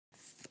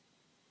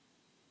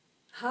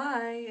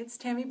Hi, it's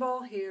Tammy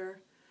Ball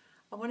here.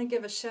 I want to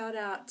give a shout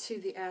out to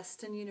the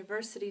Aston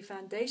University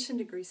Foundation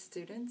degree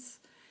students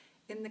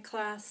in the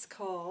class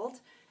called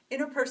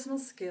Interpersonal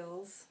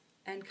Skills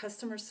and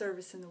Customer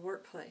Service in the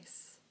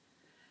Workplace.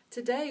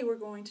 Today we're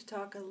going to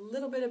talk a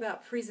little bit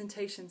about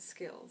presentation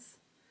skills.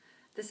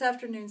 This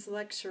afternoon's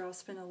lecture I'll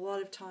spend a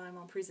lot of time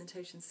on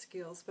presentation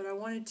skills, but I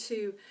wanted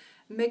to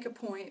make a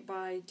point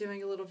by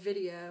doing a little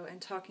video and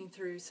talking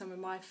through some of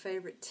my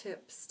favorite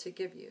tips to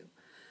give you.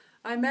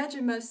 I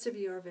imagine most of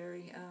you are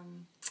very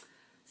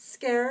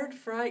scared,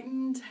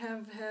 frightened,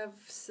 have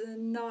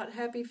not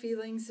happy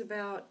feelings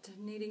about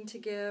needing to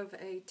give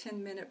a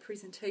 10-minute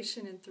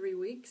presentation in 3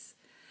 weeks.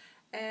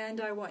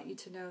 And I want you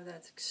to know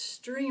that's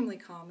extremely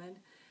common,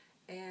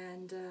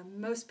 and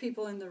most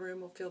people in the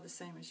room will feel the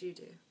same as you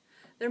do.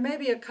 There may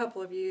be a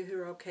couple of you who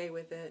are okay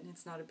with it and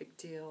it's not a big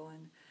deal,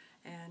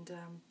 and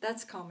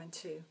that's common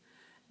too.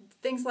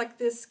 Things like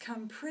this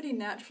come pretty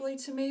naturally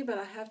to me, but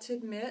I have to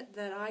admit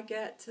that I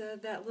get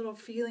that little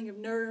feeling of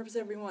nerves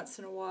every once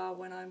in a while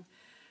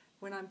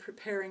when I'm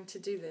preparing to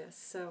do this.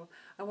 So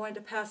I wanted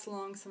to pass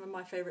along some of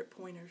my favorite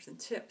pointers and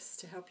tips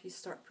to help you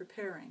start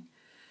preparing.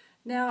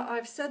 Now,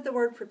 I've said the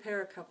word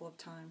prepare a couple of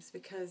times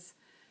because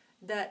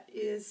that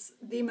is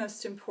the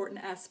most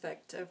important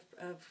aspect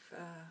of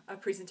a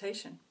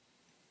presentation,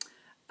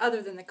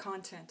 other than the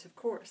content, of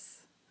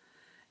course.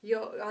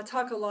 I'll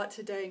talk a lot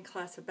today in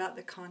class about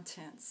the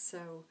contents,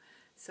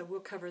 so we'll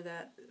cover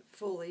that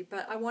fully.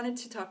 But I wanted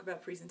to talk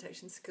about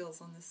presentation skills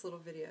on this little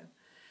video.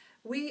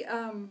 We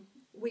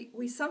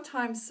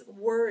sometimes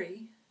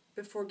worry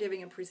before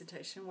giving a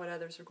presentation what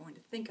others are going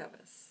to think of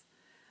us.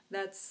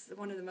 That's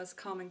one of the most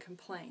common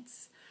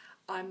complaints.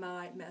 I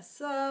might mess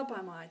up,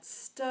 I might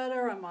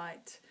stutter, I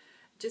might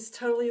just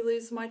totally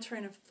lose my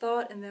train of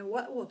thought, and then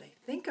what will they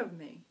think of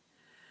me?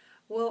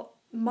 Well,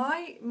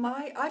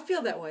 I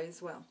feel that way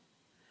as well.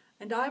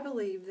 And I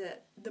believe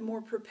that the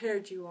more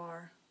prepared you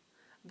are,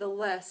 the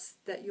less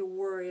that you'll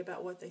worry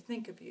about what they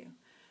think of you.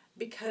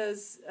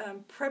 Because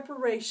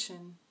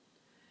preparation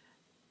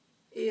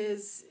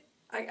is,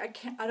 I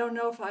don't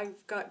know if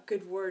I've got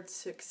good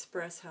words to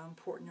express how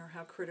important or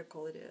how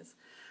critical it is.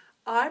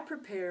 I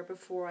prepare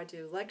before I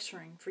do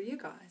lecturing for you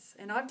guys.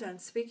 And I've done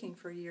speaking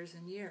for years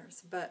and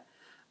years. But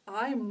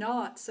I'm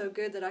not so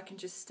good that I can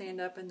just stand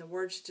up and the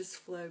words just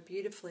flow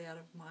beautifully out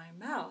of my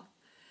mouth.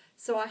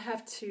 So I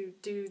have to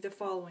do the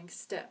following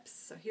steps.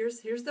 So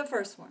here's the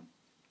first one.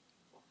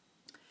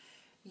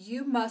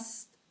 You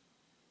must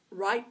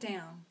write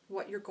down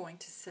what you're going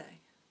to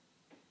say,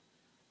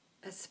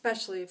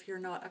 especially if you're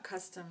not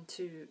accustomed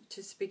to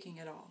speaking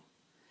at all.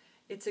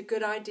 It's a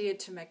good idea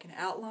to make an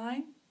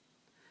outline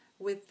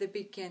with the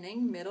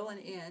beginning, middle,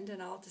 and end,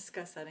 and I'll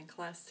discuss that in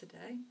class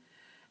today.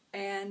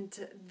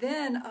 And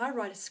then I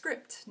write a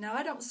script. Now,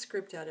 I don't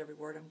script out every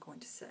word I'm going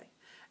to say.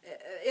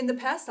 In the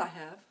past I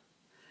have.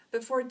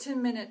 But for a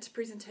 10-minute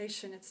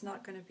presentation, it's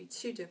not going to be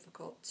too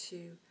difficult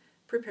to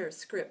prepare a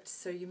script,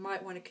 so you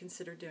might want to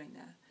consider doing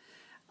that.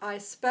 I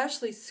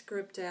especially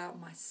script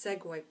out my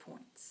segue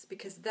points,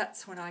 because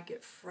that's when I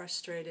get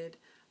frustrated,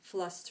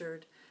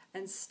 flustered,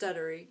 and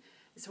stuttery.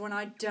 It's when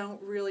I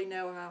don't really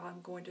know how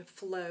I'm going to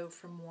flow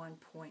from one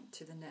point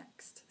to the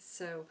next.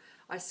 So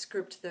I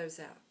script those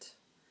out.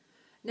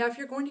 Now, if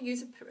you're going to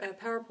use a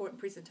PowerPoint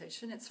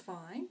presentation, it's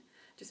fine.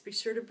 Just be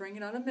sure to bring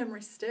it on a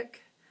memory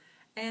stick.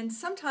 And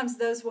sometimes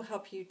those will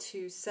help you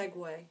to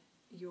segue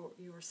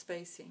your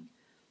spacing.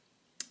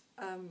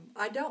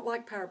 I don't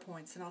like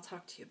PowerPoints, and I'll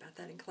talk to you about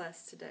that in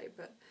class today,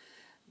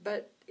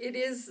 but it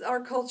is our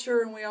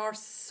culture, and we are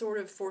sort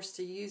of forced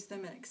to use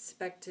them and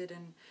expected,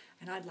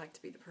 and I'd like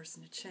to be the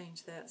person to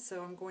change that.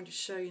 So I'm going to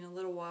show you in a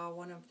little while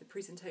one of the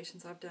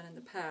presentations I've done in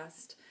the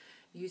past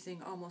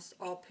using almost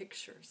all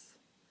pictures.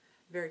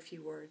 Very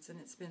few words, and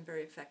it's been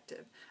very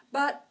effective.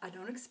 But I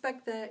don't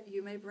expect that.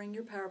 You may bring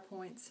your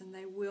PowerPoints, and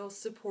they will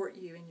support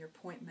you in your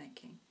point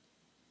making.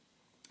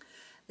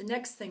 The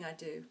next thing I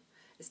do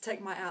is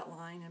take my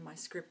outline and my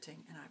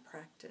scripting, and I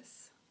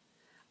practice.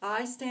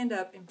 I stand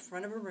up in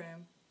front of a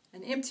room,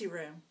 an empty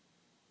room.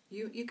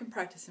 You can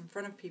practice in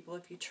front of people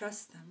if you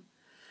trust them.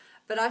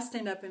 But I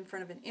stand up in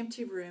front of an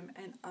empty room,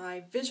 and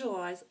I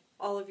visualize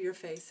all of your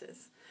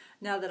faces.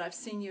 Now that I've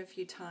seen you a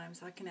few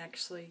times, I can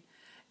actually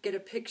get a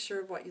picture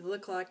of what you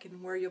look like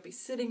and where you'll be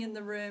sitting in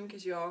the room,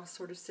 because you all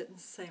sort of sit in the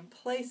same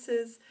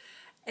places.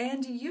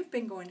 And you've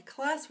been going to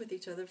class with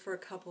each other for a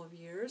couple of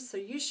years, so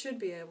you should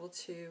be able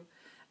to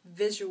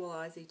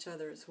visualize each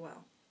other as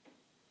well.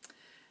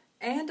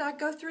 And I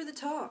go through the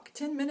talk.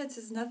 10 minutes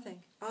is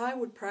nothing. I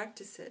would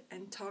practice it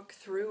and talk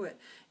through it.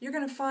 You're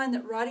going to find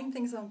that writing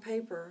things on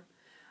paper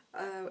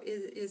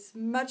is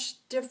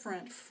much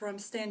different from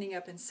standing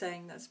up and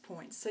saying those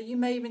points. So you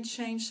may even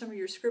change some of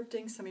your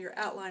scripting, some of your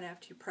outline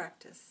after you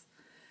practice.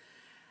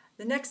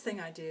 The next thing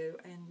I do,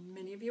 and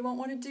many of you won't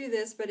want to do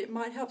this, but it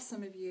might help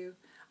some of you,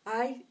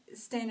 I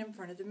stand in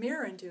front of the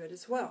mirror and do it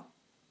as well.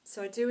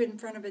 So I do it in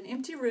front of an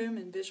empty room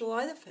and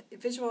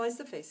visualize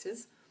the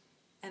faces,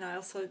 and I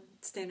also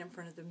stand in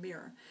front of the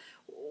mirror.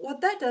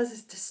 What that does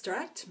is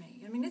distract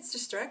me. I mean, it's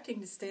distracting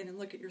to stand and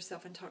look at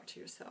yourself and talk to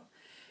yourself.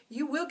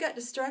 You will get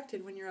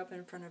distracted when you're up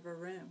in front of a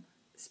room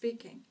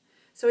speaking.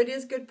 So it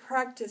is good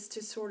practice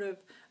to sort of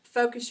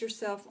focus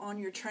yourself on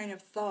your train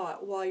of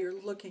thought while you're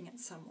looking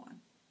at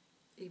someone,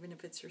 even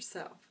if it's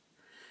yourself.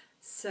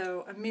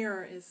 So a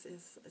mirror is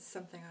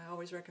something I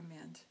always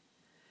recommend.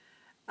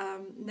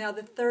 Now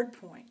the third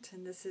point,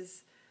 and this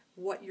is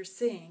what you're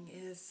seeing,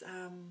 is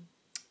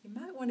you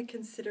might want to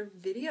consider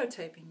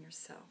videotaping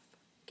yourself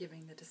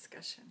giving the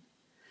discussion,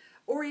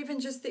 or even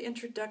just the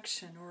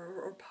introduction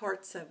or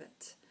parts of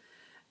it.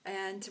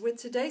 And with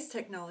today's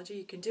technology,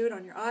 you can do it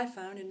on your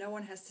iPhone and no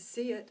one has to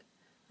see it,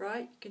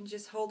 right? You can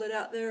just hold it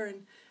out there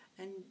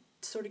and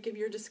sort of give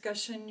your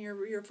discussion,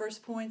 your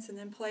first points, and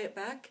then play it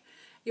back.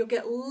 You'll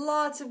get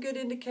lots of good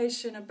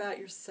indication about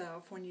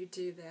yourself when you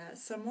do that.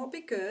 Some won't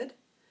be good.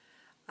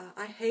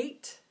 I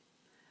hate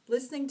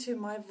listening to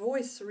my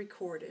voice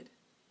recorded.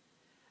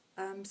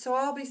 So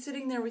I'll be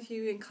sitting there with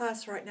you in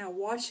class right now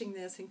watching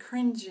this and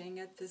cringing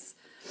at this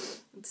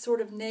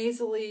sort of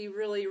nasally,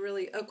 really,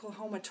 really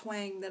Oklahoma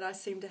twang that I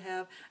seem to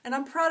have. And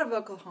I'm proud of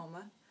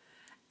Oklahoma.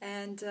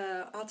 And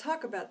I'll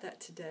talk about that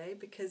today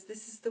because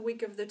this is the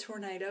week of the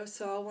tornado,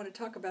 so I want to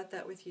talk about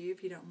that with you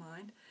if you don't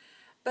mind.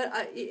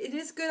 But it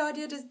is a good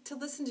idea to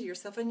listen to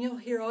yourself, and you'll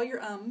hear all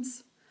your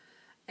ums.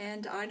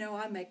 And I know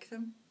I make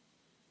them.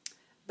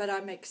 But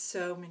I make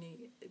so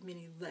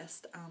many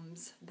less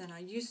ums than I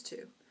used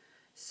to.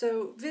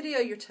 So video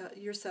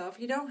yourself.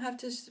 You don't have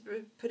to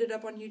put it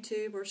up on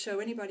YouTube or show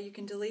anybody. You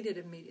can delete it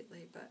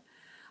immediately, but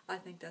I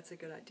think that's a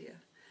good idea.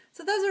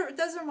 So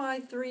those are my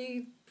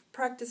 3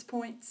 practice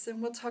points, and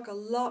we'll talk a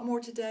lot more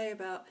today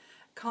about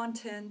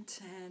content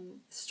and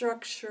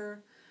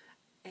structure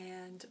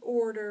and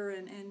order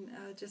and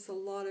just a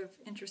lot of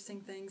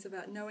interesting things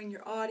about knowing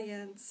your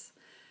audience.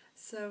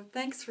 So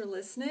thanks for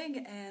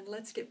listening, and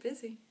let's get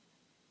busy.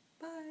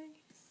 Bye.